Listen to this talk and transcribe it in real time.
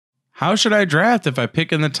How should I draft if I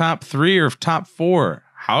pick in the top 3 or top 4?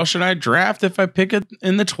 How should I draft if I pick it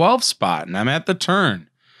in the 12th spot and I'm at the turn?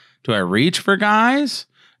 Do I reach for guys?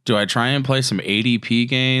 Do I try and play some ADP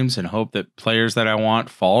games and hope that players that I want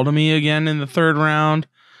fall to me again in the 3rd round?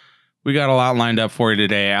 We got a lot lined up for you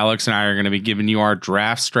today. Alex and I are going to be giving you our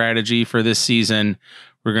draft strategy for this season.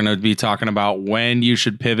 We're going to be talking about when you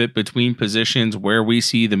should pivot between positions, where we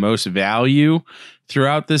see the most value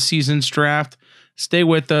throughout this season's draft. Stay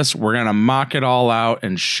with us. We're going to mock it all out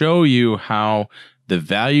and show you how the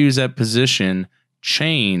values at position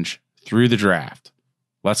change through the draft.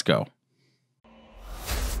 Let's go.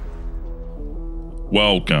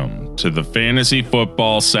 Welcome to the Fantasy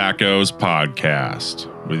Football Sackos podcast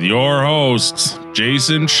with your hosts,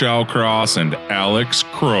 Jason Shellcross and Alex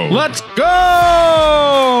Crow. Let's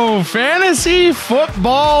go! Fantasy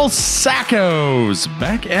Football Sackos.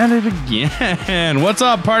 Back at it again. What's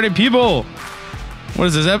up, party people? What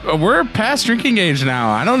is this? We're past drinking age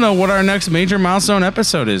now. I don't know what our next major milestone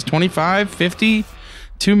episode is. 25, 50,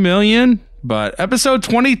 2 million, but episode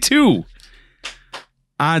 22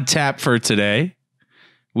 on tap for today.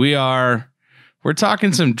 We're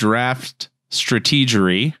talking some draft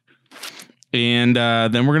strategery, and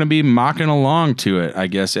then we're going to be mocking along to it, I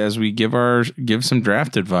guess, as we give some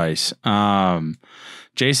draft advice. Jason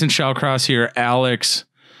Shellcross here, Alex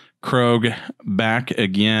Krog back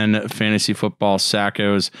again, Fantasy Football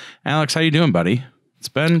Sackos. Alex, how you doing, buddy? It's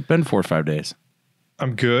been 4 or 5 days.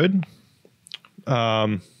 I'm good. I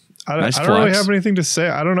Nice don't flex. really have anything to say.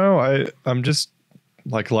 I don't know. I'm just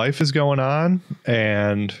like, life is going on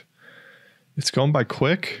and it's going by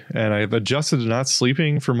quick, and I've adjusted to not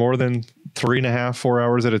sleeping for more than 3.5, 4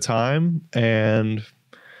 hours at a time. And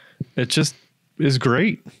it just is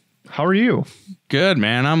great. How are you? Good,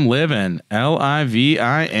 man. I'm living.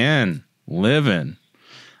 Livin. Living.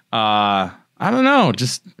 I don't know.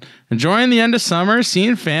 Just enjoying the end of summer,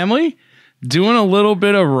 seeing family, doing a little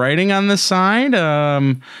bit of writing on the side.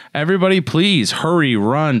 Everybody, please hurry,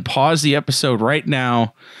 run, pause the episode right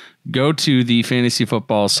now. Go to the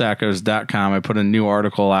fantasyfootballsackos.com. I put a new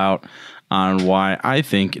article out on why I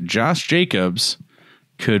think Josh Jacobs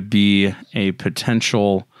could be a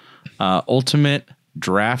potential ultimate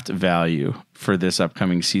draft value for this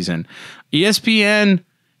upcoming season. ESPN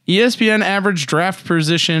average draft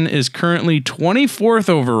position is currently 24th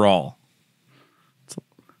overall.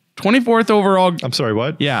 24th overall. I'm sorry,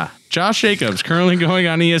 what? Yeah. Josh Jacobs currently going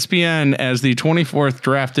on ESPN as the 24th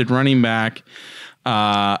drafted running back.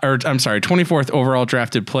 24th overall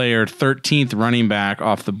drafted player, 13th running back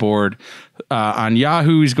off the board. On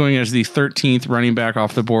Yahoo, he's going as the 13th running back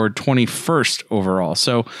off the board, 21st overall.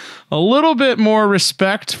 So a little bit more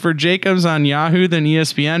respect for Jacobs on Yahoo than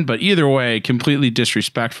ESPN, but either way, completely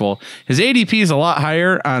disrespectful. His ADP is a lot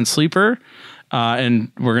higher on Sleeper,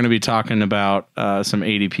 and we're going to be talking about some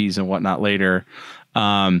ADPs and whatnot later.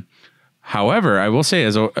 However, I will say,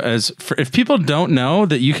 if people don't know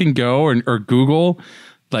that you can go or Google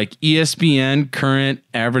like ESPN current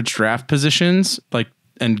average draft positions, like,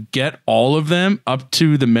 and get all of them up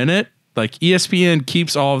to the minute, like ESPN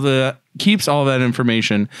keeps all of that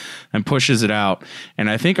information and pushes it out. And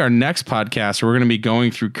I think our next podcast, we're going to be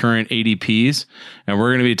going through current ADPs, and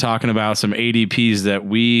we're going to be talking about some ADPs that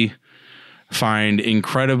we find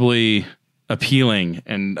incredibly appealing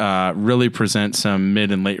and really present some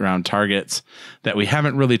mid and late round targets that we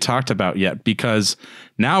haven't really talked about yet, because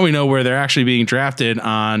now we know where they're actually being drafted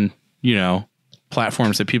on,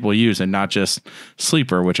 platforms that people use and not just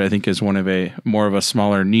Sleeper, which I think is more of a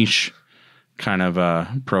smaller niche kind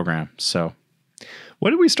of program. So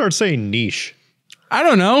When did we start saying niche? I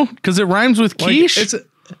don't know, because it rhymes with quiche. Isn't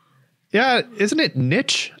it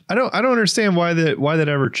niche? I don't understand why that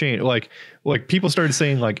ever changed. Like people started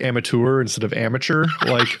saying like amateur instead of amateur.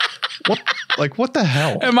 What the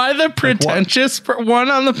hell? Am I the pretentious one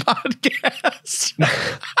on the podcast? No,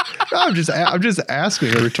 I'm just asking.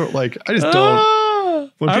 I just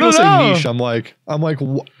don't. When people say niche, I'm like,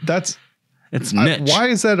 that's. It's niche. Why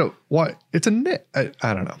is that? Why it's a niche? I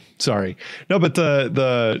don't know. Sorry. No, but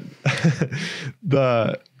the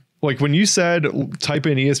like when you said type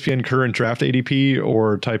in ESPN current draft ADP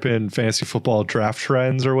or type in fantasy football draft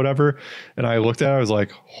trends or whatever, and I looked at it, I was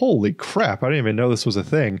like, holy crap, I didn't even know this was a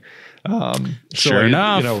thing. Sure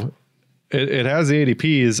enough. It has the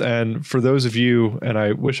ADPs, and for those of you, and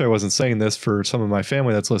I wish I wasn't saying this for some of my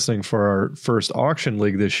family that's listening for our first auction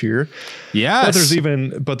league this year. Yes.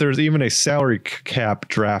 But there's even a salary cap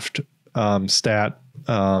draft stat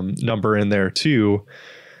number in there too.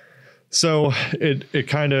 So it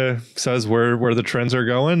kind of says where the trends are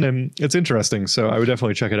going, and it's interesting. So I would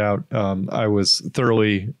definitely check it out. I was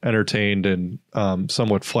thoroughly entertained and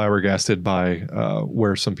somewhat flabbergasted by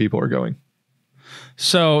where some people are going.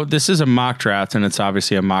 So this is a mock draft, and it's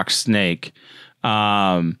obviously a mock snake.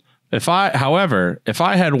 If I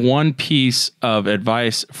had one piece of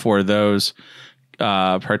advice for those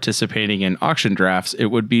participating in auction drafts, it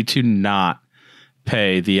would be to not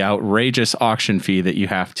pay the outrageous auction fee that you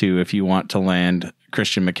have to if you want to land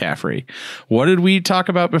Christian McCaffrey. What did we talk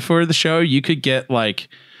about before the show? You could get like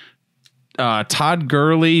Todd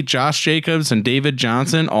Gurley, Josh Jacobs, and David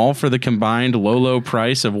Johnson all for the combined low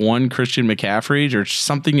price of one Christian McCaffrey or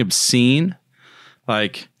something obscene.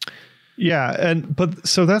 Like, yeah, but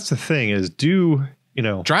so that's the thing is, drive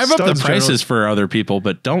up the prices for other people,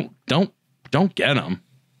 but don't get them.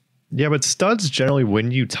 Yeah, but studs generally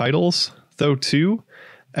win you titles though too,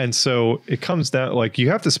 and so it comes down like you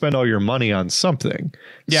have to spend all your money on something.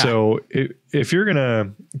 Yeah. So if you're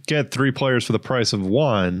gonna get 3 players for the price of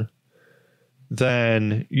one,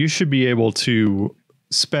 then you should be able to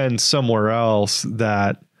spend somewhere else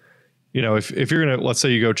that, if you're gonna, let's say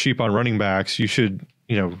you go cheap on running backs, you should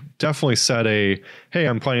definitely set hey,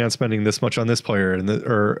 I'm planning on spending this much on this player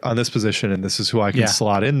or on this position, and this is who I can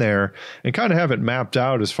slot in there, and kind of have it mapped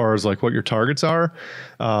out as far as like what your targets are.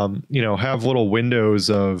 Have little windows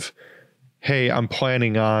of, hey, I'm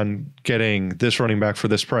planning on getting this running back for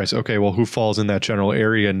this price. Okay, well, who falls in that general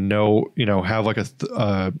area? Have like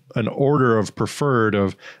an order of preferred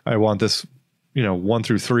of, I want this, 1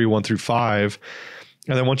 through 3, 1 through 5.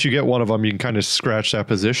 And then once you get one of them, you can kind of scratch that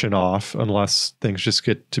position off unless things just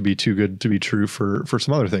get to be too good to be true for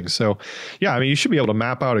some other things. So, yeah, I mean, you should be able to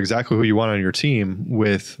map out exactly who you want on your team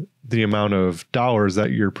with the amount of dollars that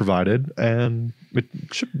you're provided. And it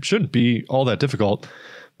shouldn't be all that difficult.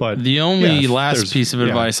 But the only last piece of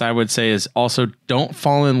advice I would say is also don't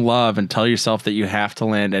fall in love and tell yourself that you have to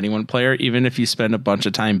land any one player. Even if you spend a bunch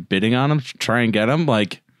of time bidding on them to try and get them,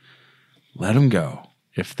 like, let them go.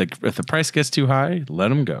 If the price gets too high, let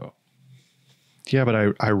them go. Yeah, but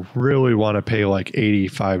I really want to pay like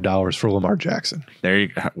 $85 for Lamar Jackson. There you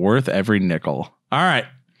go. Worth every nickel. All right.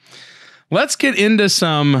 Let's get into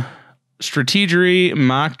some strategery,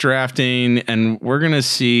 mock drafting, and we're going to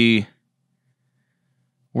see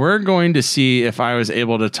if I was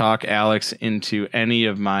able to talk Alex into any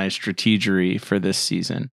of my strategery for this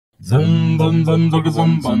season.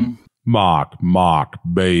 Mock,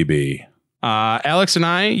 baby. Alex and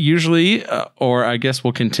I usually, or I guess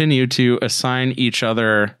we'll continue to assign each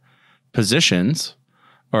other positions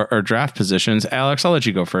or draft positions. Alex, I'll let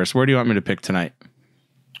you go first. Where do you want me to pick tonight?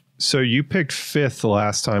 So you picked 5th the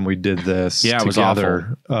last time we did this. Yeah, it was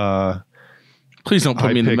together. Awful. Please don't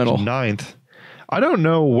put me in the middle. 9th. I don't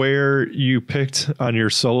know where you picked on your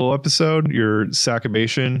solo episode, your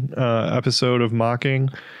Sackabation episode of mocking.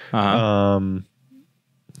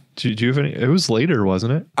 Do you have any? It was later,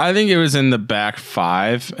 wasn't it? I think it was in the back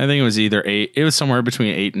 5. I think it was either 8. It was somewhere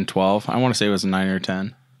between 8 and 12. I want to say it was 9 or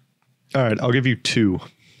 10. All right, I'll give you 2.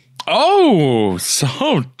 Oh,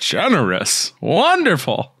 so generous.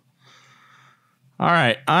 Wonderful. All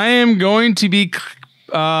right, I am going to be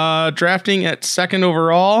drafting at 2nd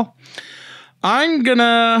overall. I'm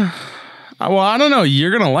gonna, well, I don't know.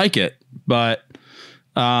 You're gonna like it, but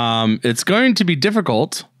it's going to be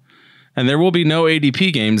difficult. And there will be no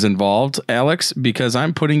ADP games involved, Alex, because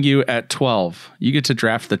I'm putting you at 12. You get to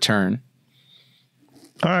draft the turn.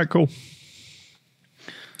 All right, cool.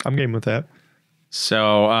 I'm game with that.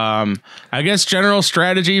 So I guess general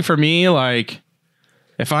strategy for me, like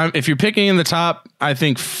if you're picking in the top, I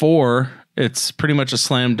think 4, it's pretty much a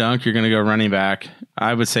slam dunk. You're going to go running back.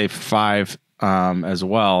 I would say 5 as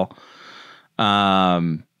well.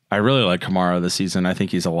 I really like Kamara this season. I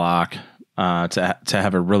think he's a lock. To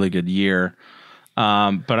have a really good year.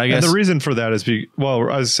 But I guess the reason for that is I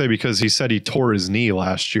would say because he said he tore his knee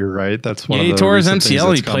last year, right? That's one of the he tore his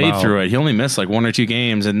MCL. He played through it. He only missed like 1 or 2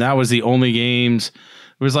 games, and that was the only games.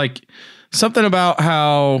 It was like something about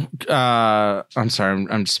how I'm sorry,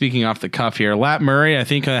 I'm speaking off the cuff here. Lat Murray, I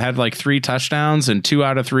think, had like 3 touchdowns, and 2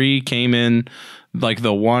 out of 3 came in like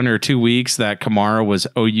the 1 or 2 weeks that Kamara was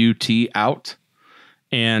OUT out.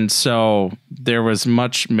 And so there was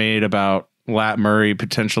much made about Lat Murray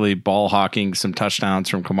potentially ball hawking some touchdowns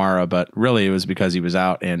from Kamara, but really it was because he was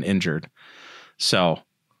out and injured. So,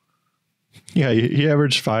 yeah, he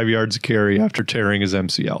averaged 5 yards a carry after tearing his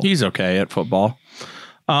MCL. He's okay at football.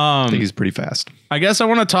 I think he's pretty fast. I guess I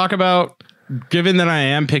want to talk about, given that I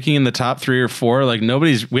am picking in the top 3 or 4, like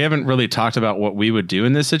we haven't really talked about what we would do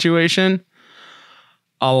in this situation.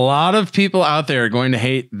 a lot of people out there are going to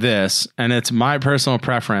hate this, and it's my personal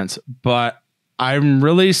preference, but I'm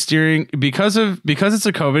really steering because it's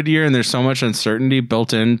a COVID year and there's so much uncertainty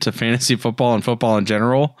built into fantasy football and football in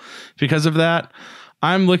general. Because of that,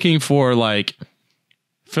 I'm looking for like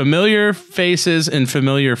familiar faces in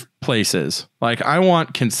familiar places. Like I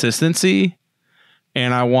want consistency,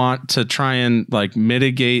 and I want to try and like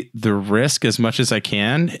mitigate the risk as much as I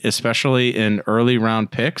can, especially in early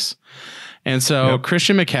round picks. And so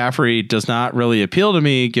Christian McCaffrey does not really appeal to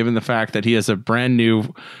me, given the fact that he has a brand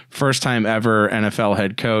new first time ever NFL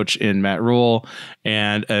head coach in Matt Rule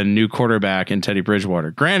and a new quarterback in Teddy Bridgewater.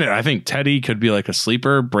 Granted, I think Teddy could be like a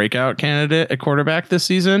sleeper breakout candidate at quarterback this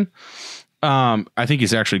season. I think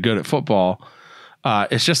he's actually good at football.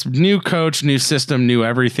 It's just new coach, new system, new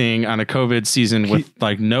everything on a COVID season with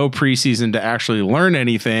like no preseason to actually learn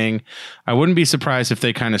anything. I wouldn't be surprised if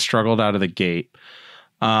they kind of struggled out of the gate.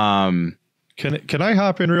 Can I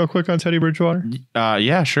hop in real quick on Teddy Bridgewater?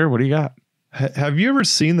 Yeah, sure. What do you got? Have you ever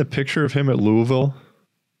seen the picture of him at Louisville?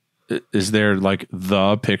 Is there like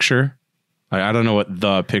the picture? I don't know what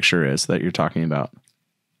the picture is that you're talking about.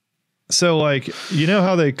 So like, you know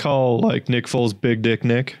how they call like Nick Foles Big Dick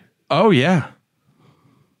Nick? Oh yeah.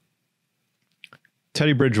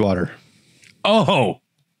 Teddy Bridgewater. Oh,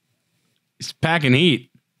 he's packing heat.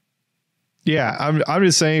 Yeah, I'm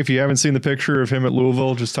just saying, if you haven't seen the picture of him at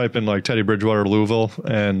Louisville, just type in like Teddy Bridgewater Louisville,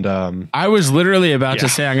 and I was literally about to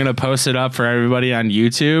say I'm going to post it up for everybody on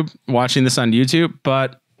YouTube, watching this on YouTube,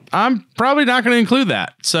 but I'm probably not going to include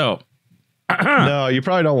that. So no, you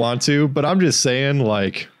probably don't want to, but I'm just saying,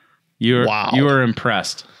 like, you were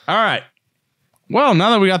impressed. All right. Well, now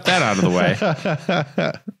that we got that out of the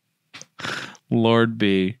way, Lord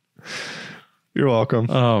B. You're welcome.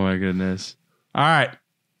 Oh my goodness. All right.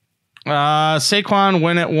 Saquon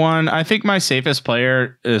went at 1. I think my safest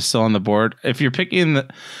player is still on the board. If I'm picking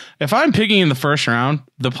in the first round,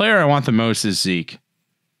 the player I want the most is Zeke,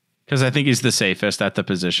 because I think he's the safest at the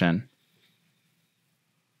position.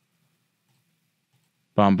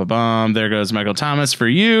 Bum, ba, bum. There goes Michael Thomas for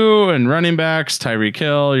you. And running backs, Tyreek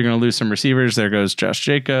Hill. You're going to lose some receivers. There goes Josh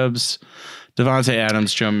Jacobs, Devontae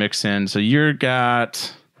Adams, Joe Mixon. So you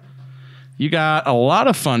got a lot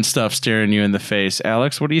of fun stuff staring you in the face.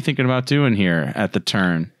 Alex, what are you thinking about doing here at the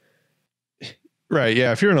turn? Right.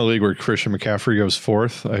 Yeah. If you're in a league where Christian McCaffrey goes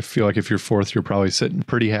fourth, I feel like if you're fourth, you're probably sitting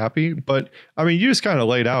pretty happy. But I mean, you just kind of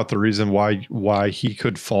laid out the reason why he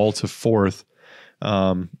could fall to fourth.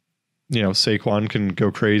 Saquon can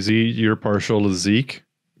go crazy. You're partial to Zeke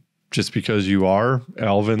just because you are.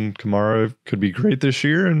 Alvin Kamara could be great this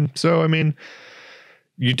year. And so, I mean,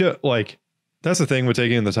 you do like, that's the thing with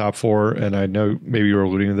taking in the top 4. And I know maybe you're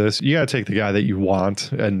alluding to this. You got to take the guy that you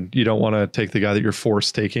want, and you don't want to take the guy that you're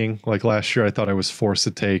forced taking. Like last year, I thought I was forced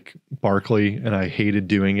to take Barkley, and I hated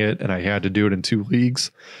doing it, and I had to do it in 2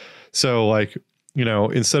 leagues. So like,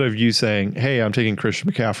 instead of you saying, hey, I'm taking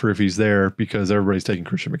Christian McCaffrey if he's there because everybody's taking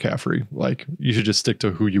Christian McCaffrey, like you should just stick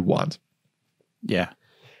to who you want. Yeah.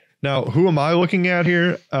 Now, who am I looking at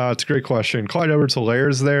here? It's a great question. Clyde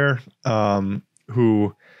Edwards-Helaire is there,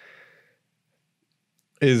 who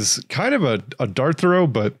is kind of a dart throw,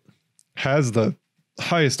 but has the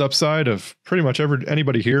highest upside of pretty much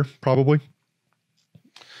anybody here, probably.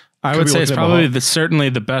 I would say it's probably certainly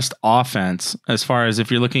the best offense as far as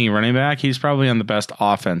if you're looking at running back. He's probably on the best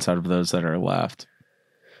offense out of those that are left.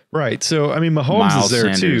 Right. So, I mean, Mahomes Miles is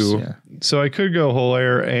there Sanders, too. Yeah. So I could go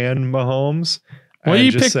Helaire and Mahomes. Well,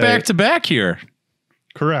 you pick back to back here.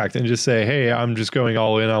 Correct. And just say, hey, I'm just going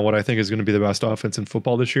all in on what I think is going to be the best offense in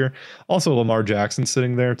football this year. Also, Lamar Jackson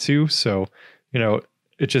sitting there too. So,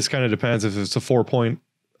 it just kind of depends. If it's a 4-point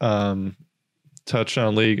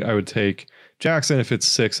touchdown league, I would take Jackson. If it's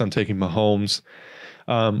 6, I'm taking Mahomes.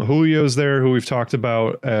 Julio's there, who we've talked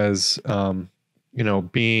about as,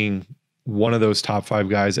 being one of those top 5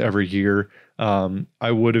 guys every year.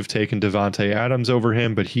 I would have taken Devontae Adams over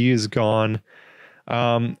him, but he is gone.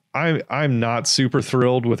 I'm not super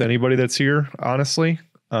thrilled with anybody that's here, honestly.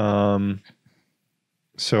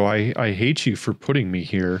 So I hate you for putting me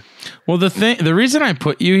here. Well, the reason I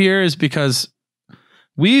put you here is because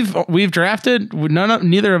we've drafted.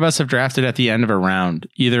 Neither of us have drafted at the end of a round,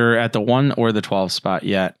 either at the 1 or the 12 spot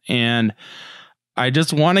yet. And I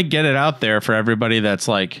just want to get it out there for everybody that's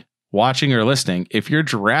like watching or listening. If you're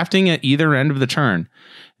drafting at either end of the turn,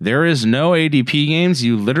 there is no ADP games.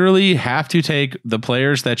 You literally have to take the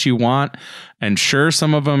players that you want. And sure,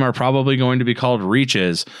 some of them are probably going to be called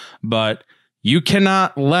reaches, but you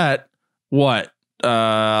cannot let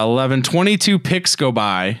 22 picks go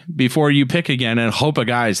by before you pick again and hope a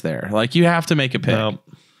guy's there. Like, you have to make a pick.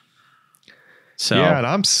 So yeah, and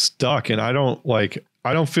I'm stuck, and I don't like.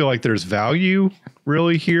 I don't feel like there's value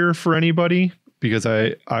really here for anybody because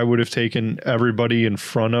I would have taken everybody in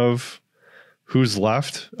front of who's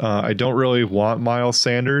left. I don't really want Miles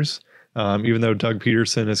Sanders, even though Doug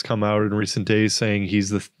Peterson has come out in recent days saying he's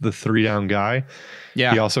the 3 down guy.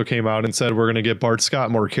 Yeah. He also came out and said we're going to get Bart Scott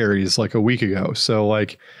more carries like a week ago. So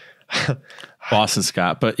like Boston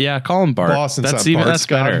Scott, but yeah, call him Bart. Boston that's Scott. even Bart that's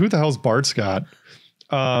Scott. better. Who the hell's Bart Scott?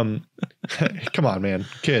 Come on, man,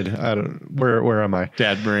 kid. I don't. Where am I?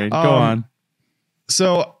 Dad brain. Go on.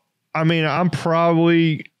 So I mean, I'm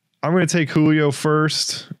going to take Julio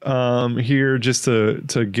first here just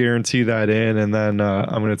to guarantee that in, and then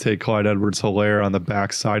I'm going to take Clyde Edwards-Helaire on the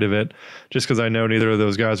back side of it, just because I know neither of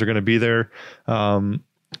those guys are going to be there.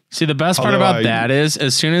 See, the best part about that is,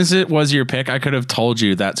 as soon as it was your pick, I could have told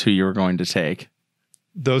you that's who you were going to take.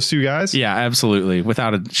 Those 2 guys? Yeah, absolutely,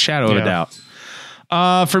 without a shadow of a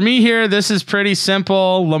doubt. For me here, this is pretty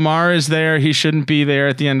simple. Lamar is there. He shouldn't be there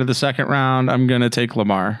at the end of the second round. I'm going to take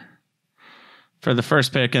Lamar for the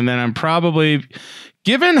first pick. And then I'm probably,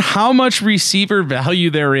 given how much receiver value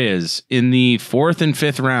there is in the 4th and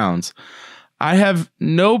 5th rounds, I have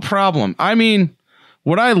no problem. I mean,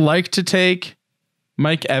 would I like to take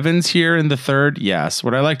Mike Evans here in the 3rd? Yes.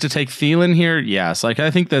 Would I like to take Thielen here? Yes. Like, I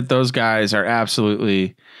think that those guys are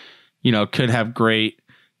absolutely, could have great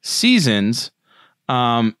seasons.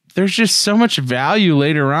 There's just so much value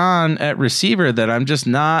later on at receiver that I'm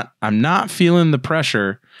not feeling the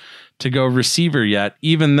pressure to go receiver yet,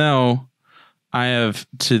 even though I have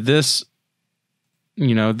to this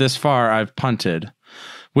far, I've punted.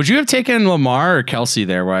 Would you have taken Lamar or Kelsey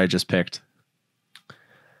there where I just picked?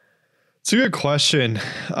 It's a good question.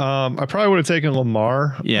 I probably would have taken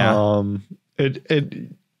Lamar. Yeah.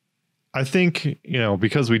 I think,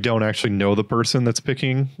 because we don't actually know the person that's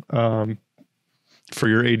picking for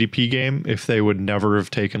your ADP game, if they would never have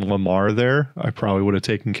taken Lamar there, I probably would have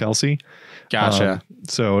taken Kelsey. Gotcha.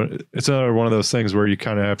 So it's another one of those things where you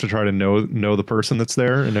kind of have to try to know the person that's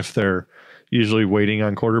there, and if they're usually waiting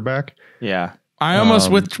on quarterback. Yeah. I almost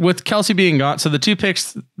with Kelsey being gone. So the 2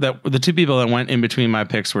 people that went in between my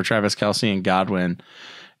picks were Travis Kelsey and Godwin.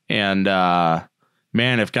 And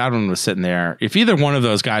man, if Godwin was sitting there, if either one of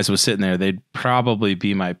those guys was sitting there, they'd probably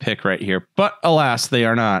be my pick right here. But alas, they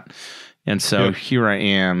are not. And so Here I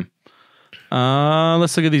am.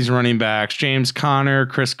 Let's look at these running backs. James Conner,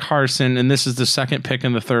 Chris Carson, and this is the 2nd pick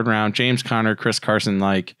in the 3rd round. James Conner, Chris Carson,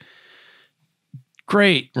 like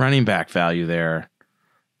great running back value there.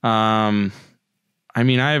 I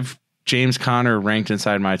mean, I have James Conner ranked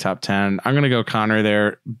inside my top 10. I'm going to go Conner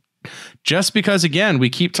there just because, again, we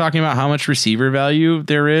keep talking about how much receiver value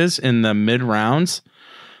there is in the mid rounds.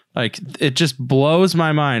 Like, it just blows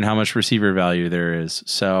my mind how much receiver value there is.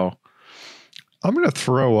 So I'm going to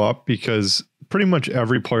throw up because pretty much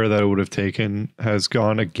every player that I would have taken has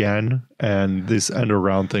gone again. And this end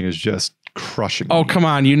around thing is just crushing me. Oh, come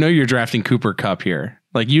on. You're drafting Cooper Kupp here.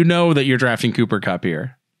 Like, that you're drafting Cooper Kupp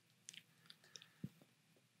here.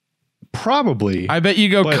 Probably. I bet you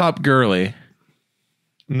go Kupp Gurley.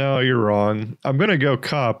 No, you're wrong. I'm going to go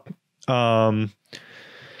Kupp. But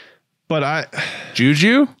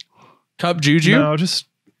Juju? Kupp Juju?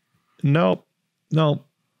 No.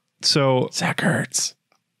 So Zach Ertz.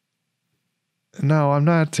 No, I'm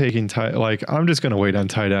not taking I'm just going to wait on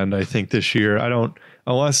tight end. I think this year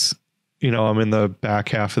unless I'm in the back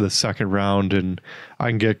half of the 2nd round and I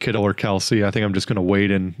can get Kittle or Kelsey. I think I'm just going to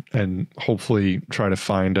wait and hopefully try to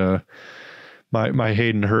find my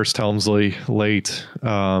Hayden Hurst Helmsley late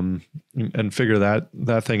and figure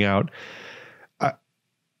that thing out.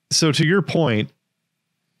 So to your point,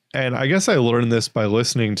 and I guess I learned this by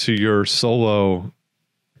listening to your solo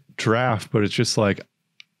draft, but it's just like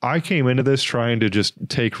I came into this trying to just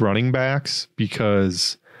take running backs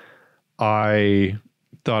because I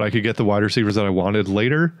thought I could get the wide receivers that I wanted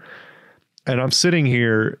later. And I'm sitting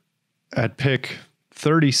here at pick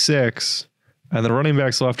 36, and the running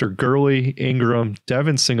backs left are Gurley, Ingram,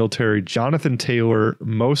 Devin Singletary, Jonathan Taylor,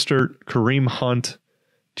 Mostert, Kareem Hunt,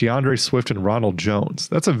 DeAndre Swift, and Ronald Jones.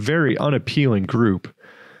 That's a very unappealing group.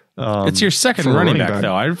 It's your second running back,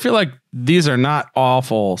 though. I feel like these are not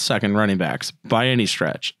awful second running backs by any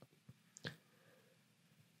stretch.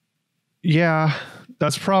 Yeah,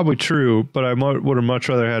 that's probably true, but I would have much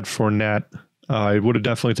rather had Fournette. I would have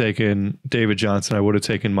definitely taken David Johnson. I would have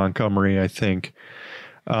taken Montgomery, I think.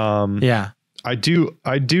 Yeah. I do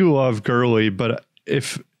love Gurley, but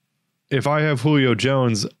if I have Julio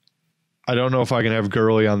Jones, I don't know if I can have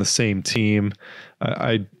Gurley on the same team.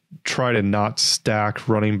 I try to not stack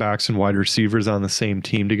running backs and wide receivers on the same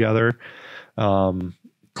team together.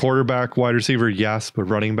 Quarterback, wide receiver, yes, but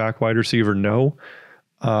running back, wide receiver, no.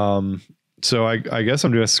 So I guess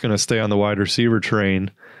I'm just going to stay on the wide receiver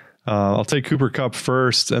train. I'll take Cooper Kupp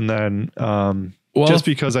first, and then just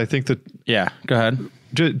because I think that go ahead.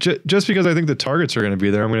 Just because I think the targets are going to be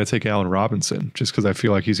there, I'm going to take Allen Robinson just because I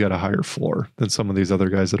feel like he's got a higher floor than some of these other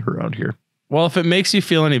guys that are around here. Well, if it makes you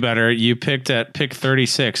feel any better, you picked at pick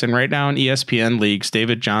 36, and right now in ESPN leagues,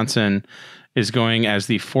 David Johnson is going as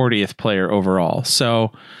the 40th player overall.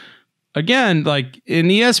 So again, like in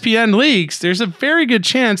ESPN leagues, there's a very good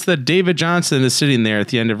chance that David Johnson is sitting there at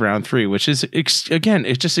the end of round 3, which is again,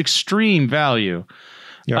 it's just extreme value.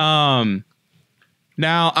 Yep.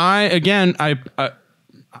 Now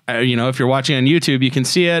if you're watching on YouTube, you can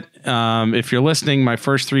see it. If you're listening, my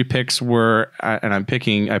first 3 picks were, and I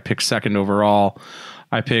picked second overall.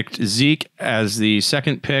 I picked Zeke as the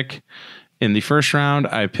second pick in the first round.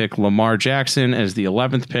 I picked Lamar Jackson as the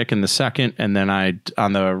 11th pick in the second. And then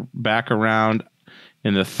on the back around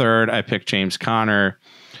in the third, I picked James Conner.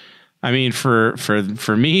 I mean, for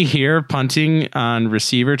me here, punting on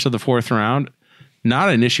receiver to the 4th round, not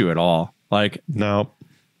an issue at all. Like, no.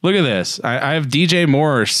 Look at this. I have DJ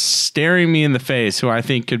Moore staring me in the face, who I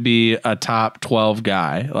think could be a top 12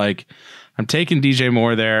 guy. Like, I'm taking DJ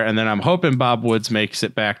Moore there, and then I'm hoping Bob Woods makes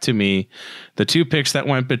it back to me. The 2 picks that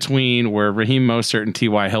went between were Raheem Mostert and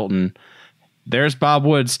T.Y. Hilton. There's Bob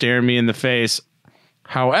Woods staring me in the face.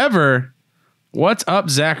 However, what's up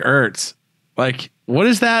Zach Ertz? Like, what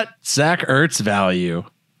is that Zach Ertz value?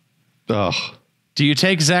 Ugh. Do you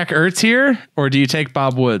take Zach Ertz here, or do you take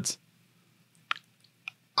Bob Woods?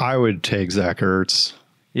 I would take Zach Ertz.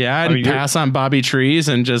 Yeah, I'd pass on Bobby Trees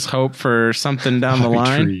and just hope for something down the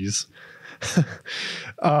line. Trees.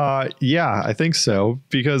 Yeah, I think so,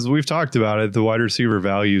 because we've talked about it. The wide receiver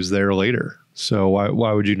value's there later. So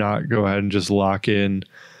why would you not go ahead and just lock in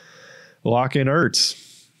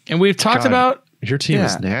Ertz? And we've talked about your team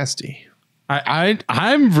is nasty.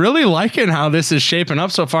 I'm really liking how this is shaping up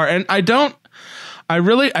so far, and I don't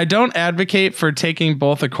advocate for taking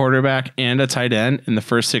both a quarterback and a tight end in the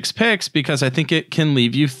first 6 picks, because I think it can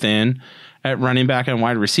leave you thin at running back and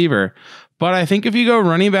wide receiver. But I think if you go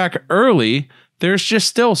running back early, there's just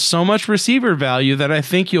still so much receiver value that I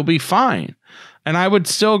think you'll be fine. And I would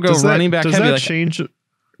still go running back heavy.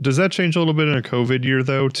 Does that change a little bit in a COVID year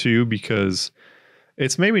though too? Because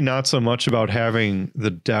it's maybe not so much about having the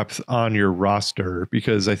depth on your roster,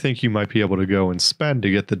 because I think you might be able to go and spend to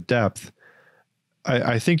get the depth.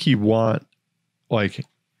 I think you want, like,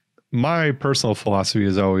 my personal philosophy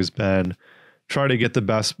has always been try to get the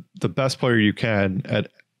best player you can at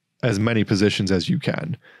as many positions as you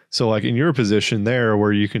can. So like in your position there,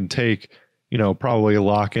 where you can take, probably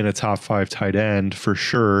lock in a top 5 tight end for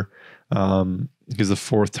sure, because the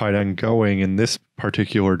 4th tight end going in this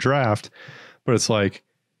particular draft. But it's like,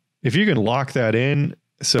 if you can lock that in,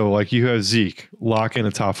 so like you have Zeke, lock in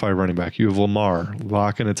a top 5 running back. You have Lamar,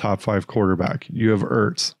 lock in a top 5 quarterback. You have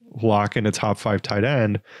Ertz, lock in a top 5 tight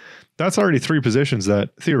end. That's already 3 positions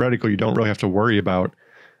that theoretically you don't really have to worry about,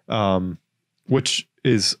 which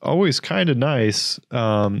is always kind of nice,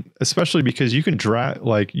 especially because you can draft,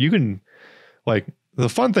 the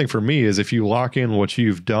fun thing for me is if you lock in what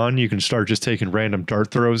you've done, you can start just taking random dart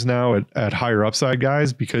throws now at higher upside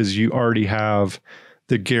guys, because you already have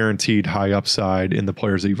the guaranteed high upside in the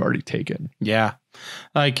players that you've already taken. Yeah.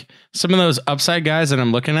 Like some of those upside guys that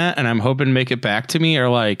I'm looking at and I'm hoping to make it back to me are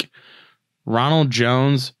like Ronald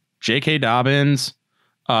Jones, J.K. Dobbins,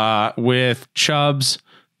 with Chubb's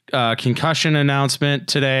concussion announcement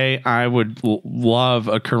today. I would love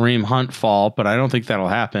a Kareem Hunt fall, but I don't think that'll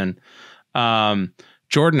happen.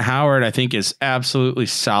 Jordan Howard, I think, is absolutely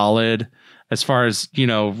solid. As far as,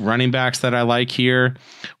 running backs that I like here,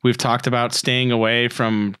 we've talked about staying away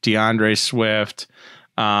from DeAndre Swift.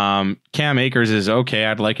 Cam Akers is okay.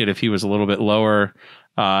 I'd like it if he was a little bit lower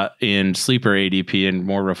in sleeper ADP and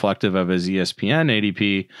more reflective of his ESPN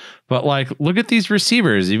ADP. But look at these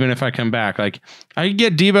receivers. Even if I come back, I could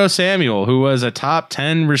get Deebo Samuel, who was a top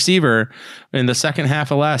 10 receiver in the second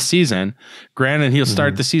half of last season. Granted, he'll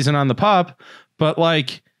start the season on the pup, but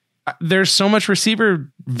there's so much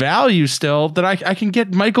receiver value still that I can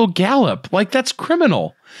get Michael Gallup. That's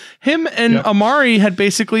criminal. Him and Amari had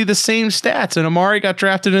basically the same stats, and Amari got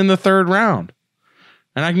drafted in the 3rd round.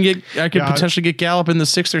 And I could potentially get Gallup in the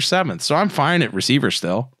 6th or 7th. So I'm fine at receiver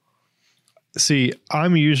still. See,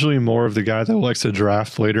 I'm usually more of the guy that likes to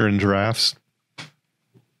draft later in drafts.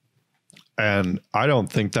 And I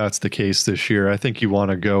don't think that's the case this year. I think you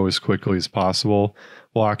want to go as quickly as possible,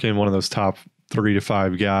 lock in one of those top 3 to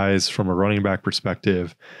 5 guys from a running back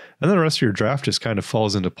perspective. And then the rest of your draft just kind of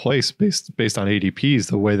falls into place based on ADPs,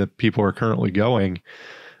 the way that people are currently going.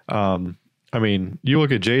 You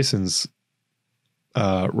look at Jason's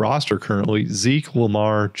roster currently: Zeke,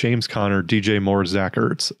 Lamar, James Conner, DJ Moore, Zach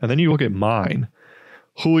Ertz. And then you look at mine: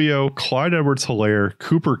 Julio, Clyde Edwards-Helaire,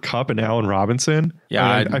 Cooper Kupp, and Allen Robinson.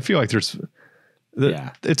 Yeah, I feel like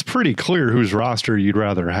it's pretty clear whose roster you'd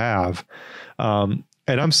rather have.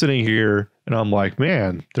 And I'm sitting here and I'm like,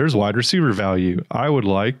 man, there's wide receiver value. I would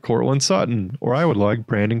like Cortland Sutton, or I would like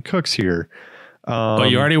Brandon Cooks here. But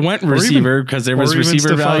you already went receiver because there was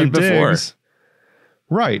receiver value before.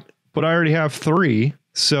 Right. But I already have 3.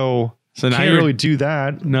 So now can't really do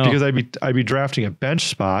that because I'd be drafting a bench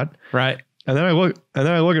spot. Right. And then I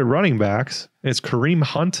look at running backs. It's Kareem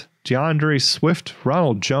Hunt, DeAndre Swift,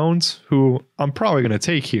 Ronald Jones, who I'm probably going to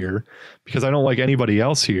take here because I don't like anybody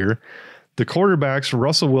else here. The quarterbacks,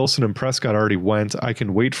 Russell Wilson and Prescott already went. I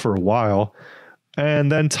can wait for a while. And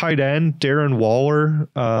then tight end, Darren Waller,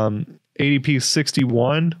 ADP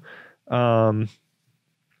 61. I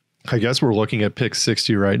guess we're looking at pick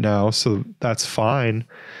 60 right now, so that's fine.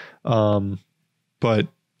 But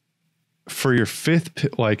for your 5th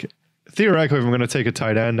pick, like theoretically, if I'm going to take a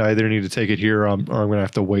tight end, I either need to take it here or I'm going to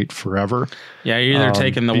have to wait forever. Yeah, you're either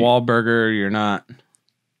taking the Wahlberger or you're not.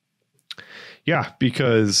 Yeah,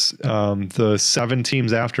 because the 7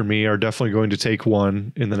 teams after me are definitely going to take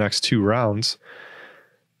one in the next 2 rounds.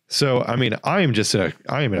 So, I mean, I am in a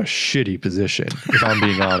shitty position, if I'm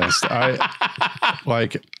being honest.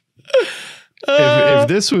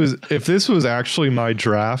 If this was actually my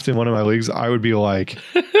draft in one of my leagues, I would be like,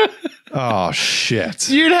 oh shit.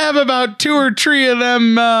 You'd have about 2 or 3 of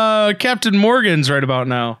them Captain Morgans right about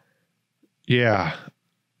now. Yeah.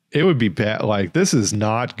 It would be bad. Like, this is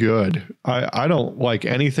not good. I don't like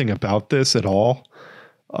anything about this at all.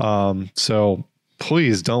 So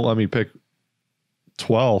please don't let me pick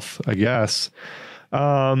 12th, I guess.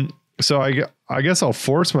 So I guess I'll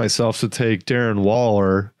force myself to take Darren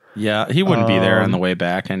Waller. Yeah, he wouldn't be there on the way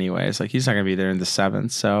back anyways. Like, he's not going to be there in the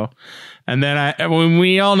 7th. So, and then when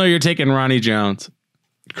we all know you're taking Ronnie Jones.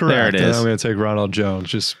 Correct. There it is. And I'm going to take Ronald Jones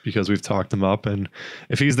just because we've talked him up. And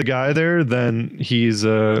if he's the guy there, then he's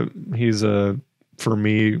for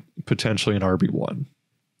me, potentially an RB1.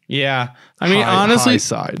 Yeah. I mean,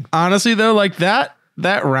 honestly though, like that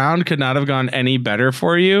round could not have gone any better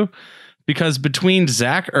for you, because between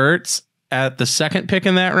Zach Ertz at the 2nd pick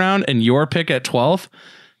in that round and your pick at 12th,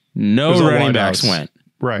 no running backs went.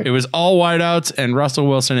 Right. It was all wideouts and Russell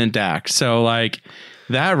Wilson and Dak. So like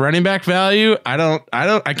that running back value,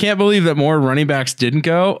 I can't believe that more running backs didn't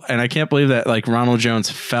go. And I can't believe that like Ronald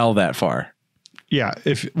Jones fell that far. Yeah.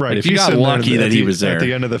 If you got lucky that he was there at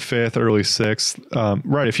the end of the 5th, early 6th.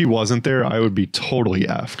 Right. If he wasn't there, I would be totally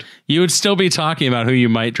effed. You would still be talking about who you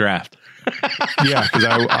might draft. Yeah. Cause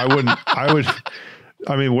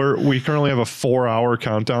I mean, we currently have a 4-hour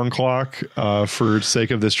countdown clock for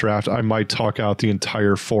sake of this draft. I might talk out the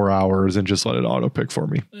entire 4 hours and just let it auto pick for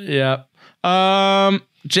me. Yeah.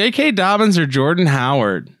 J.K. Dobbins or Jordan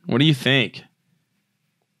Howard? What do you think?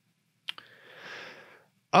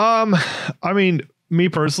 I mean, me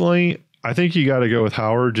personally, I think you got to go with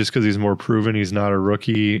Howard just because he's more proven. He's not a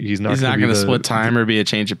rookie. He's not going to split time or be a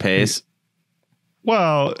change of pace.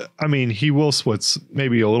 Well, I mean, he will split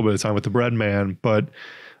maybe a little bit of time with the bread man, but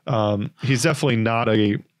he's definitely not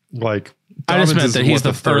a like. I just meant that he's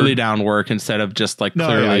the early down work instead of just like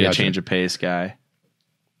clearly a change of pace guy.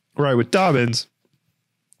 Right. With Dobbins,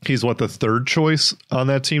 he's the 3rd choice on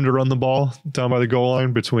that team to run the ball down by the goal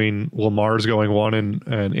line between Lamar's going 1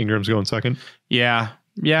 and Ingram's going 2nd. Yeah.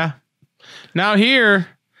 Yeah. Now here,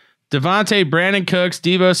 Devontae, Brandon Cooks,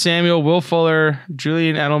 Deebo Samuel, Will Fuller,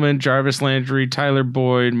 Julian Edelman, Jarvis Landry, Tyler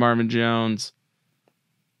Boyd, Marvin Jones,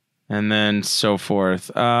 and then so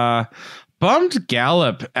forth. Bummed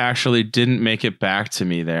Gallup actually didn't make it back to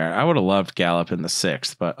me there. I would have loved Gallup in the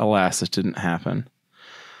 6th, but alas, it didn't happen.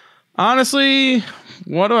 Honestly,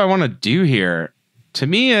 what do I want to do here? To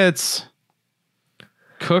me, it's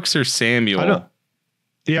Cooks or Samuel. I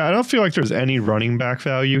don't feel like there's any running back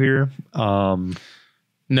value here.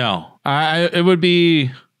 No, it would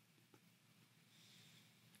be.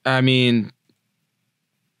 I mean,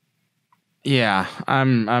 yeah,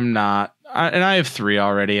 I'm not, and I have 3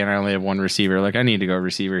 already, and I only have 1 receiver. Like, I need to go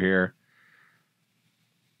receiver here,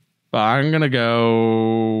 but I'm gonna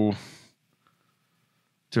go.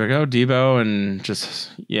 Do I go Deebo and just,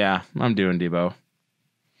 yeah, I'm doing Deebo.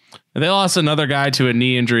 They lost another guy to a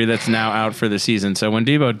knee injury that's now out for the season. So when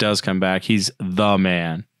Deebo does come back, he's the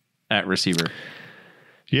man at receiver.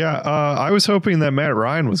 Yeah, I was hoping that Matt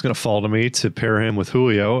Ryan was going to fall to me to pair him with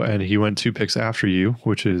Julio, and he went 2 picks after you,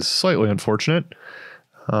 which is slightly unfortunate.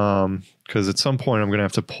 Because at some point I'm going to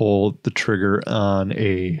have to pull the trigger on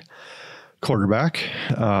a quarterback.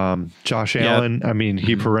 Josh Allen, I mean,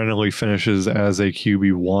 he perennially finishes as a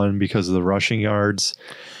QB1 because of the rushing yards.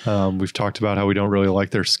 We've talked about how we don't really like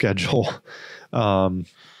their schedule.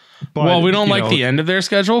 But, well, we don't like the end of their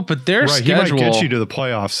schedule, but their schedule... He might get you to the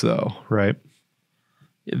playoffs, though, right?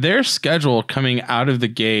 Their schedule coming out of the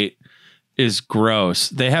gate is gross.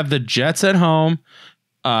 They have the Jets at home,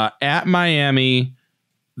 at Miami,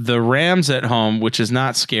 the Rams at home, which is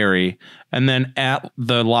not scary, and then at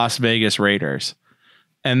the Las Vegas Raiders,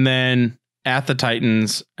 and then at the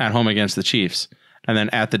Titans, at home against the Chiefs, and then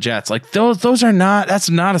at the Jets. Like those are not. That's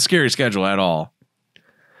not a scary schedule at all.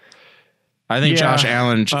 I think Josh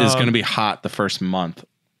Allen is going to be hot the first month.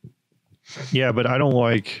 Yeah, but I don't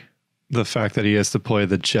like the fact that he has to play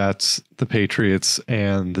the Jets, the Patriots,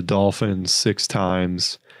 and the Dolphins 6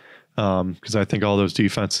 times, because I think all those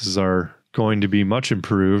defenses are going to be much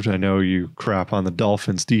improved. I know you crap on the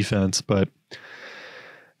Dolphins defense, but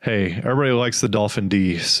hey, everybody likes the Dolphin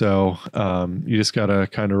D, so you just got to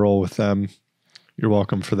kind of roll with them. You're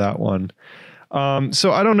welcome for that one.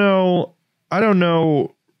 So I don't know.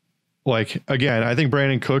 Like, again, I think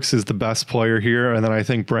Brandon Cooks is the best player here, and then I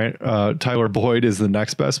think Tyler Boyd is the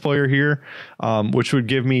next best player here, which would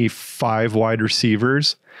give me 5 wide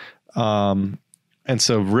receivers. And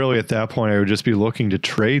so really at that point, I would just be looking to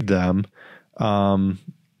trade them.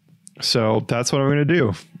 So that's what I'm going to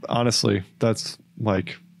do. Honestly, that's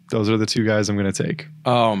like, those are the 2 guys I'm going to take.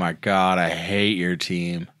 Oh my God. I hate your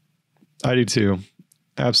team. I do too.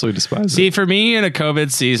 Absolutely despise it. See, for me in a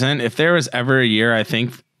COVID season, if there was ever a year, I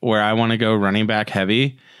think, where I want to go running back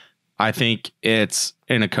heavy, I think it's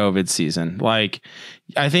in a COVID season. Like,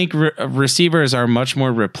 I think receivers are much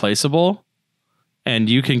more replaceable, and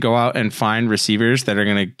you can go out and find receivers that are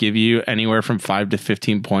going to give you anywhere from 5 to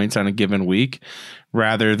 15 points on a given week,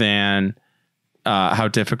 rather than how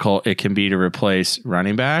difficult it can be to replace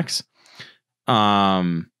running backs.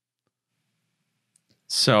 So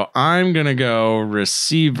I'm going to go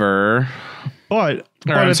receiver. But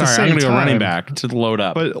I'm sorry, I'm going to go running back to load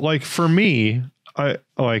up. But like for me, I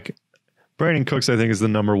like Brandon Cooks, I think, is the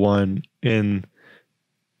number 1 in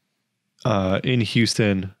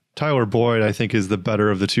Houston. Tyler Boyd, I think, is the better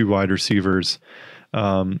of the 2 wide receivers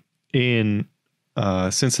in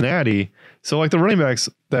Cincinnati. So like the running backs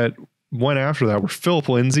that went after that were Philip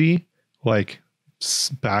Lindsay, like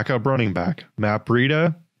backup running back, Matt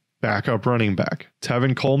Breida, backup running back,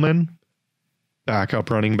 Tevin Coleman, backup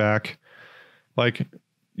running back. Like,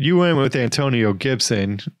 you went with Antonio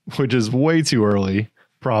Gibson, which is way too early,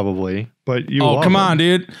 probably. But you. Oh, come on,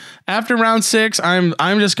 dude! After round 6, I'm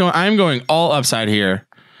going all upside here.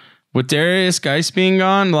 With Darius Geis being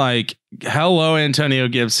gone, like, hello, Antonio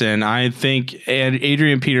Gibson. I think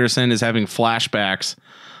Adrian Peterson is having flashbacks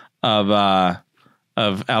of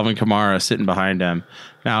Alvin Kamara sitting behind him.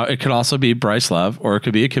 Now, it could also be Bryce Love, or it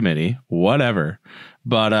could be a committee, whatever.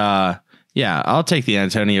 But yeah, I'll take the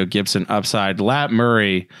Antonio Gibson upside. Lat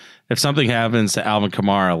Murray, if something happens to Alvin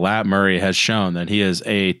Kamara, Lat Murray has shown that he is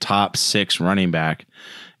a top 6 running back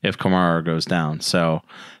if Kamara goes down. So,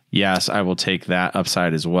 yes, I will take that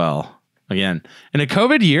upside as well. Again, in a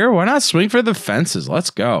COVID year, why not swing for the fences? Let's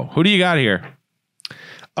go. Who do you got here?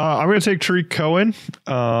 I'm going to take Tariq Cohen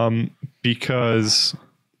because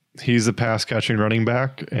he's a pass-catching running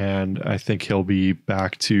back, and I think he'll be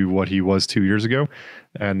back to what he was 2 years ago.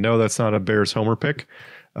 And no, that's not a Bears homer pick.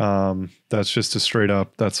 That's just a straight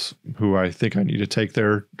up, that's who I think I need to take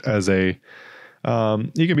there as a,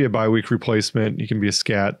 you can be a bye week replacement. You can be a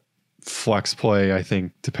scat flex play, I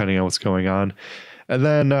think, depending on what's going on. And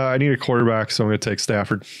then I need a quarterback, so I'm going to take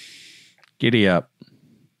Stafford. Giddy up.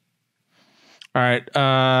 All right.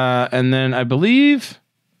 And then I believe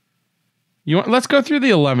let's go through the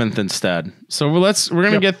 11th instead. So we're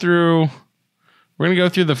going to get through. We're going to go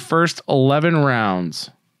through the first 11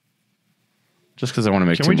 rounds. Just because I want to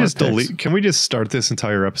make Can we just start this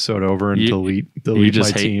entire episode over and delete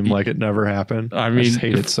my team like it never happened? I mean, I just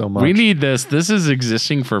hate it so much. We need this. This is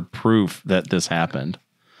existing for proof that this happened.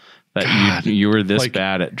 That you were this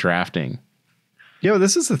bad at drafting. Yeah,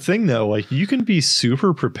 this is the thing though. Like, you can be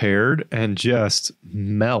super prepared and just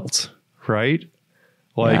melt, right?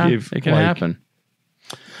 Like, if it can happen.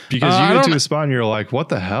 Because you get to a spot and you're like, what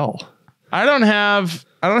the hell? I don't have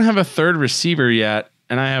a third receiver yet,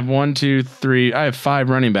 and I have 1, 2, 3. I have 5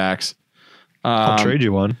 running backs. I'll trade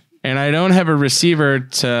you one. And I don't have a receiver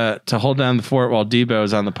to hold down the fort while Debo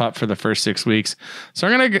is on the pup for the first 6 weeks. So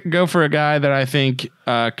I'm going to go for a guy that I think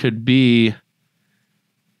could be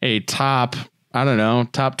a top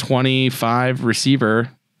 25 receiver,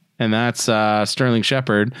 and that's Sterling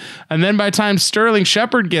Shepard. And then by the time Sterling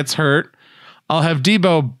Shepard gets hurt, I'll have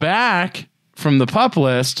Debo back from the pup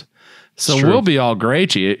list. So we'll be all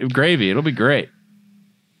gravy. It'll be great.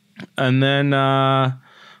 And then,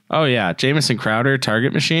 Jamison Crowder,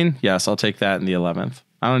 target machine. Yes, I'll take that in the 11th.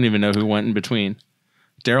 I don't even know who went in between.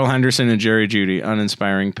 Darrell Henderson and Jerry Jeudy,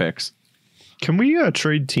 uninspiring picks. Can we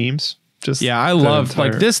trade teams? I love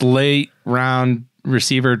like this late round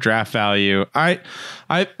receiver draft value. I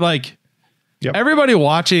like everybody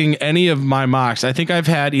watching any of my mocks. I think I've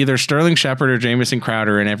had either Sterling Shepard or Jamison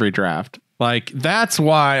Crowder in every draft. Like that's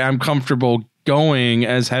why I'm comfortable going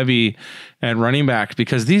as heavy at running back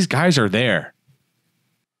because these guys are there.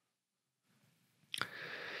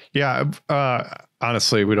 Yeah.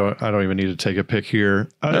 Honestly, I don't even need to take a pick here.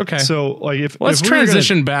 Okay. So like let's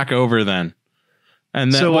transition back over then.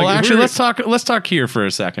 And then, let's talk here for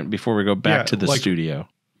a second before we go back to the studio.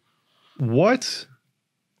 What,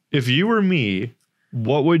 if you were me,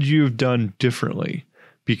 what would you have done differently?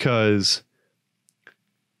 Because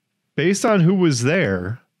based on who was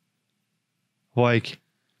there, like,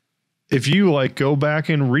 if you like go back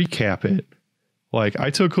and recap it, like I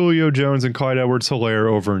took Julio Jones and Clyde Edwards-Helaire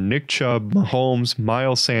over Nick Chubb, Mahomes,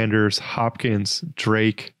 Miles Sanders, Hopkins,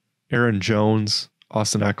 Drake, Aaron Jones,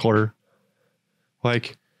 Austin Eckler.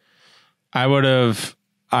 Like, I would have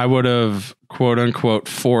quote unquote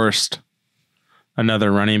forced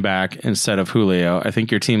another running back instead of Julio. I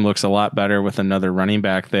think your team looks a lot better with another running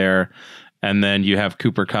back there. And then you have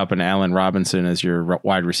Cooper Kupp and Allen Robinson as your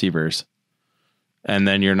wide receivers. And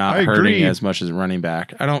then you're not hurting as much as a running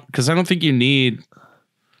back. I don't think you need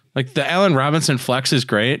like the Allen Robinson flex is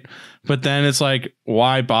great, but then it's like,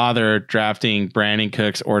 why bother drafting Brandon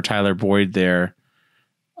Cooks or Tyler Boyd there?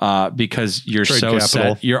 Because you're trade so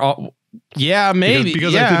capital. Set. You're all, maybe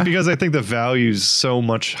because I think the value's so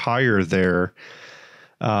much higher there.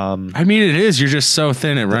 I mean, it is. You're just so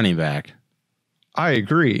thin at running back. I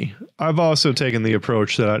agree. I've also taken the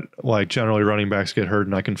approach that like generally running backs get hurt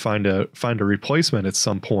and I can find a replacement at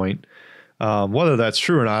some point. Whether that's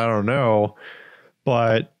true or not, I don't know.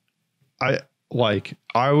 But I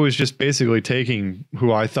was just basically taking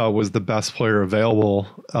who I thought was the best player available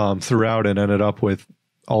throughout and ended up with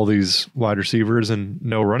all these wide receivers and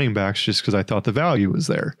no running backs just because I thought the value was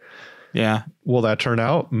there. Yeah. Will that turn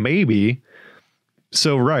out? Maybe.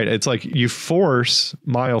 So, right. It's like you force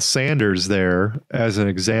Miles Sanders there as an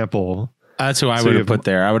example. That's who I would have put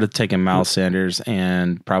there. I would have taken Miles Sanders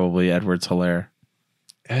and probably Edwards-Helaire.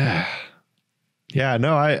 Yeah.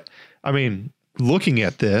 No, I mean, looking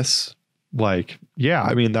at this, like,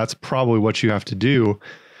 I mean, that's probably what you have to do.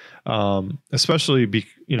 Especially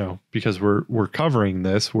because we're covering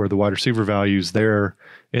this where the wide receiver value is there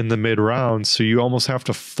in the mid rounds. So you almost have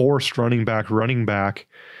to force running back.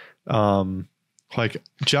 Like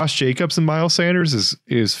Josh Jacobs and Miles Sanders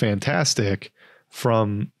is fantastic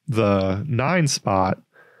from the 9 spot.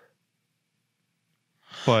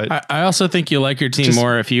 But I also think you like your team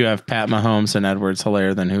more if you have Pat Mahomes and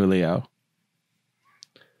Edwards-Helaire than Julio.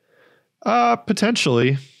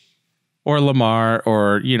 Potentially. Or Lamar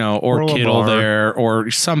or Kittle Lamar. There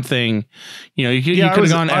or something. You could have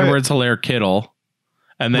gone Edwards-Helaire Kittle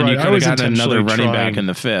and then you could have gotten another running back in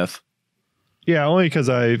the 5th. Yeah, only because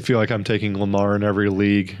I feel like I'm taking Lamar in every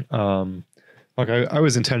league. I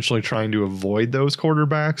was intentionally trying to avoid those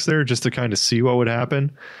quarterbacks there just to kind of see what would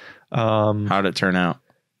happen. How'd it turn out?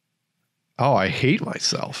 Oh, I hate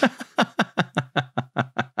myself.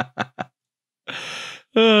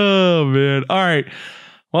 Oh, man. All right.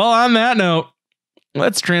 Well, on that note,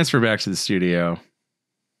 let's transfer back to the studio.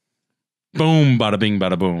 Boom, bada bing,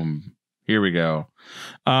 bada boom. Here we go.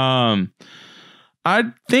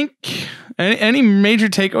 I think any major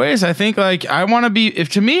takeaways? I think like I want to be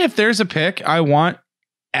if there's a pick I want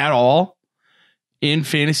at all in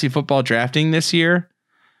fantasy football drafting this year,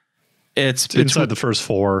 it's inside the first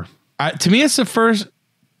 4. To me, it's the first.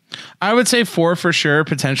 I would say 4 for sure,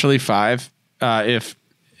 potentially 5 if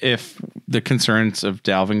the concerns of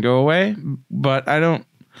Dalvin go away. But I'm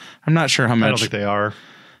not sure how much. I don't think they are.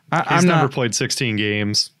 He's never played 16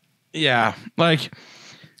 games. Yeah, like.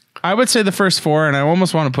 I would say the first 4, and I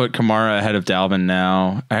almost want to put Kamara ahead of Dalvin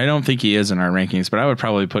now. I don't think he is in our rankings, but I would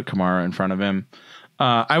probably put Kamara in front of him.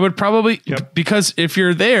 I would probably, because if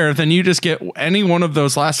you're there, then you just get any one of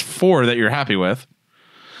those last 4 that you're happy with.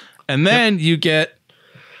 And then you get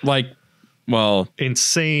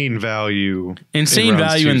insane value in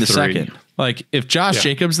the second. Like if Josh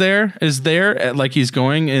Jacobs is there like he's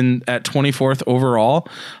going in at 24th overall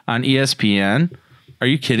on ESPN. Are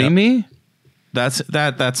you kidding me? That's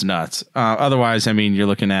nuts. Otherwise, I mean, you're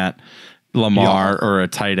looking at Lamar or a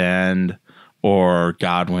tight end or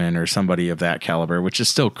Godwin or somebody of that caliber, which is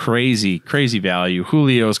still crazy value.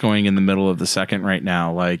 Julio's going in the middle of the second right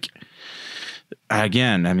now. Like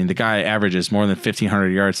again, I mean, the guy averages more than 1,500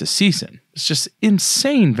 yards a season. It's just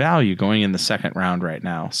insane value going in the second round right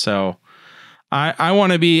now. So I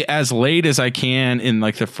want to be as late as I can in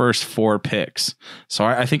like the first 4 picks. So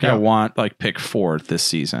I think I want like pick 4 this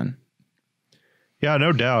season. Yeah,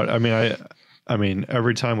 no doubt. I mean,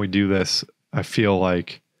 every time we do this, I feel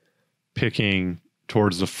like picking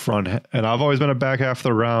towards the front, and I've always been a back half of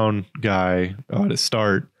the round guy to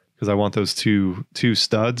start because I want those two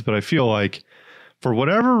studs. But I feel like for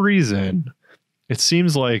whatever reason, it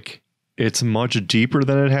seems like it's much deeper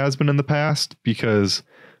than it has been in the past because,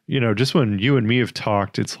 just when you and me have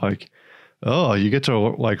talked, it's like, oh, you get to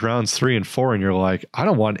like rounds 3 and 4 and you're like, I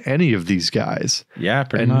don't want any of these guys. Yeah,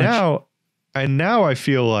 pretty much. Now I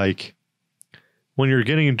feel like when you're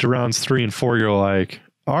getting into rounds 3 and 4, you're like,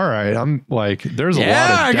 all right, I'm like, there's a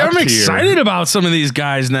lot of depth I'm excited about some of these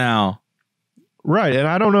guys now. Right. And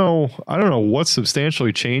I don't know what's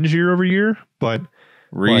substantially changed year over year, but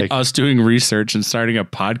us doing research and starting a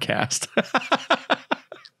podcast.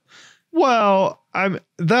 Well,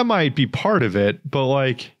 that might be part of it, but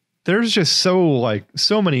like there's just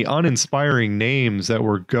so many uninspiring names that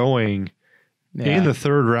were going in the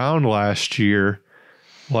third round last year.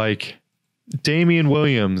 Like Damian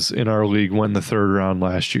Williams in our league went the third round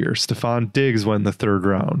last year. Stephon Diggs went the third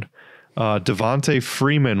round. Devontae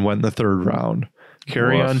Freeman went the third round.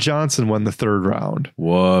 Kerryon Johnson went the third round.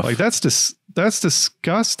 Woof. Like that's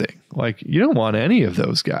disgusting. Like you don't want any of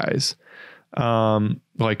those guys.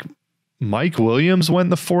 Like Mike Williams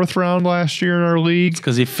went the 4th round last year in our league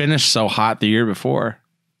because he finished so hot the year before.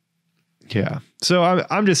 Yeah. So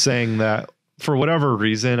I'm just saying that for whatever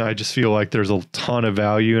reason, I just feel like there's a ton of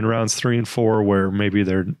value in rounds 3 and 4 where maybe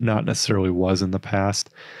there not necessarily was in the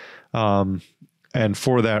past. And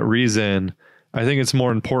for that reason, I think it's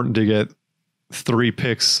more important to get 3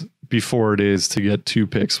 picks before it is to get 2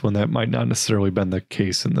 picks when that might not necessarily been the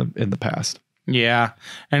case in the past. Yeah.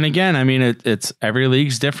 And again, I mean, it's every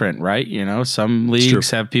league's different, right? Some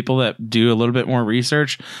leagues have people that do a little bit more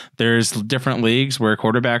research. There's different leagues where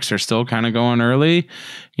quarterbacks are still kind of going early.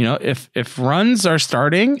 If runs are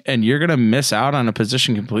starting and you're going to miss out on a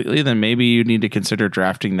position completely, then maybe you need to consider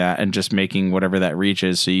drafting that and just making whatever that reach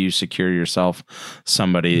is so you secure yourself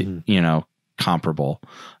somebody, comparable.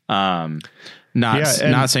 Not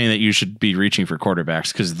saying that you should be reaching for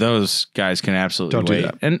quarterbacks because those guys can absolutely wait.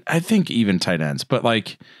 And I think even tight ends. But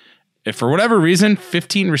like, if for whatever reason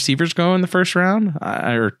 15 receivers go in the first round,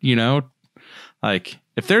 like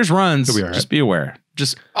if there's runs, just be aware.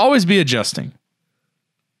 Just always be adjusting.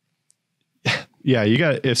 Yeah,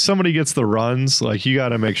 if somebody gets the runs, like you got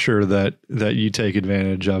to make sure that you take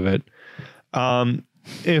advantage of it.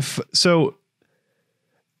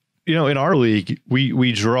 In our league,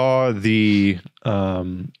 we draw the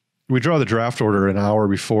draft order an hour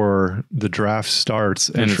before the draft starts,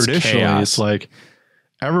 and traditionally it's like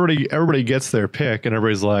everybody gets their pick, and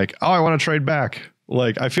everybody's like, "Oh, I want to trade back."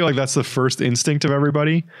 Like I feel like that's the first instinct of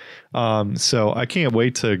everybody. So I can't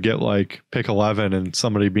wait to get like pick 11 and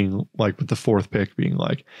somebody being like with the 4th pick being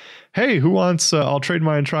like, "Hey, who wants? I'll trade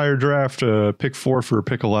my entire draft to pick 4 for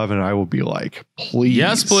pick 11." I will be like, "Please,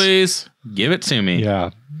 yes, please, give it to me."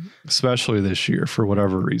 Yeah. Especially this year for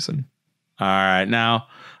whatever reason. All right. Now,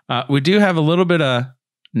 we do have a little bit of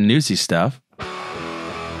newsy stuff.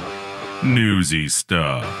 Newsy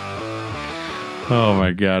stuff. Oh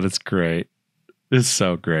my God. It's great. It's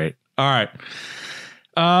so great. All right.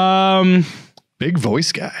 Big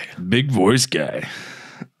voice guy. Big voice guy.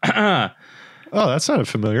 Oh, that sounded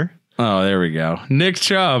familiar. Oh, there we go. Nick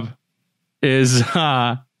Chubb has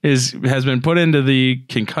been put into the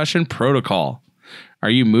concussion protocol. Are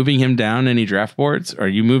you moving him down any draft boards? Are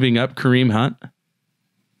you moving up Kareem Hunt?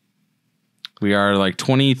 We are like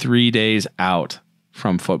 23 days out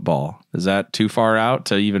from football. Is that too far out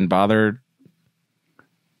to even bother?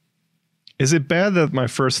 Is it bad that my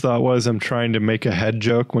first thought was I'm trying to make a head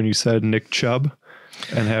joke when you said Nick Chubb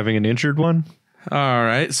and having an injured one? All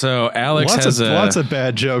right. So Alex lots of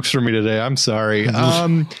bad jokes for me today. I'm sorry.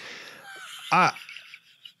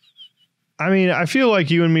 I mean, I feel like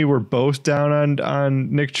you and me were both down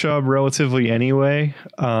on Nick Chubb relatively anyway.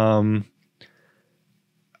 I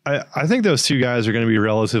think those two guys are going to be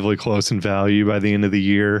relatively close in value by the end of the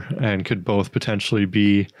year and could both potentially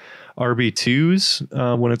be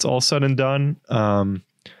RB2s when it's all said and done.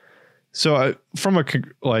 So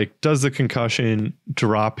does the concussion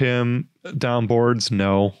drop him down boards?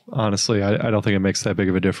 No, honestly, I don't think it makes that big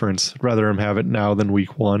of a difference. I'd rather him have it now than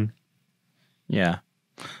week 1. Yeah.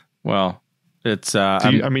 Well, it's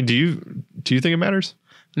do you think it matters?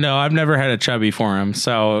 No, I've never had a Chubby for him,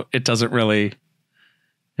 so it doesn't really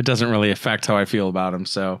it doesn't really affect how I feel about him.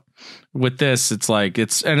 So with this, it's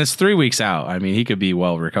 3 weeks out. I mean, he could be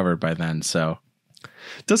well recovered by then. So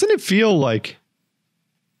doesn't it feel like,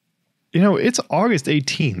 it's August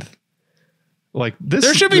 18th. Like this,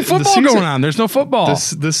 there should be football going on. There's no football.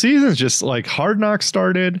 The season's just like Hard Knocks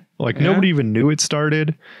started. Like nobody even knew it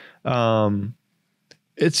started.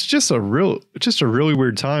 It's just a really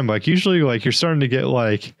weird time. Like usually, like you're starting to get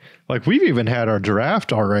like we've even had our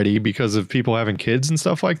draft already because of people having kids and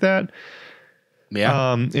stuff like that.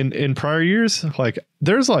 Yeah. In prior years, like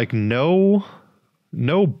there's like no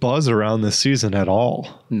buzz around this season at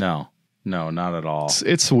all. No, not at all.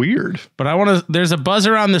 It's weird. But there's a buzz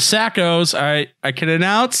around the Sackos. I can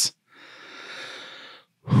announce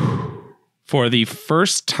for the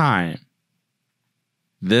first time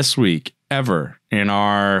this week ever in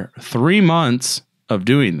our 3 months of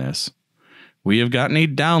doing this, we have gotten a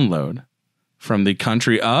download from the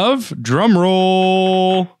country of,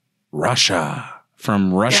 drumroll, Russia.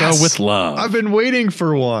 From Russia with love. I've been waiting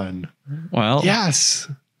for one. Well, yes.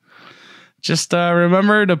 Just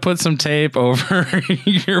remember to put some tape over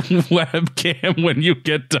your webcam when you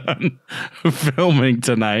get done filming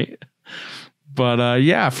tonight.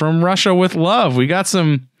 But from Russia with love, we have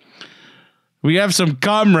some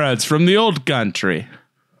comrades from the old country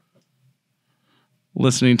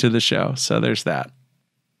listening to the show. So there's that.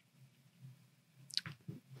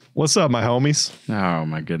 What's up, my homies? Oh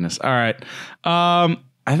my goodness. All right. I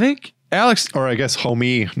think Alex, or I guess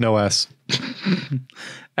homie, no S.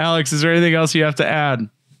 Alex, is there anything else you have to add? I'm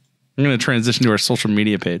going to transition to our social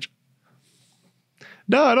media page.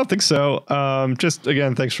 No, I don't think so. Just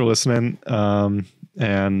again, thanks for listening.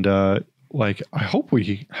 And I hope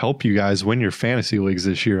we help you guys win your fantasy leagues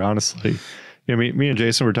this year. Honestly, me and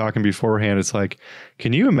Jason were talking beforehand. It's like,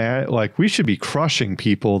 can you imagine? Like, we should be crushing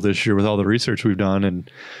people this year with all the research we've done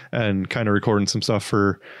and kind of recording some stuff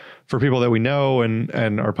for people that we know, and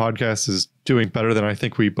our podcast is doing better than I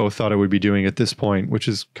think we both thought it would be doing at this point, which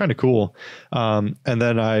is kind of cool. And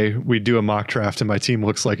then we do a mock draft and my team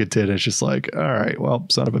looks like it did. It's just like, all right, well,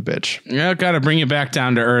 son of a bitch. Yeah, got to bring you back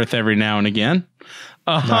down to earth every now and again.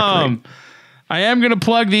 I am going to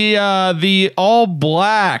plug the all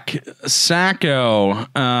black Sacko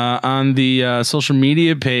on the social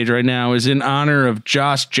media page right now is in honor of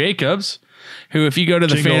Josh Jacobs, who, if you go to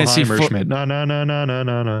the fantasy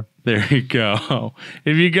no. There you go.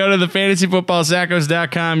 If you go to the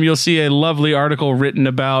fantasyfootballsackos.com, you'll see a lovely article written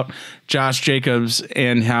about Josh Jacobs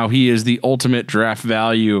and how he is the ultimate draft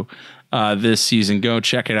value this season. Go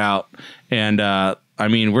check it out. And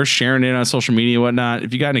we're sharing it on social media and whatnot.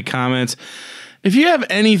 If you got any comments, if you have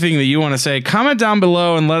anything that you want to say, comment down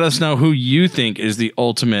below and let us know who you think is the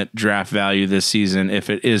ultimate draft value this season, if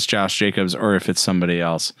it is Josh Jacobs or if it's somebody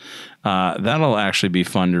else. That'll actually be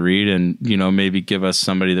fun to read and, maybe give us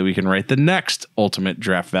somebody that we can write the next ultimate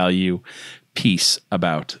draft value piece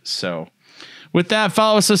about. So with that,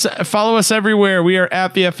 follow us everywhere. We are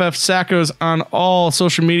at BFF Sackos on all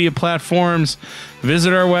social media platforms.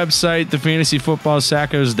 Visit our website,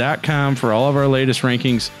 thefantasyfootballsackos.com, for all of our latest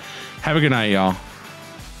rankings. Have a good night, y'all.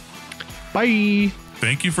 Bye.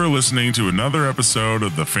 Thank you for listening to another episode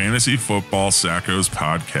of the Fantasy Football Sackos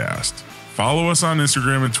podcast. Follow us on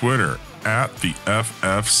Instagram and Twitter at the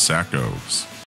FF Sackos.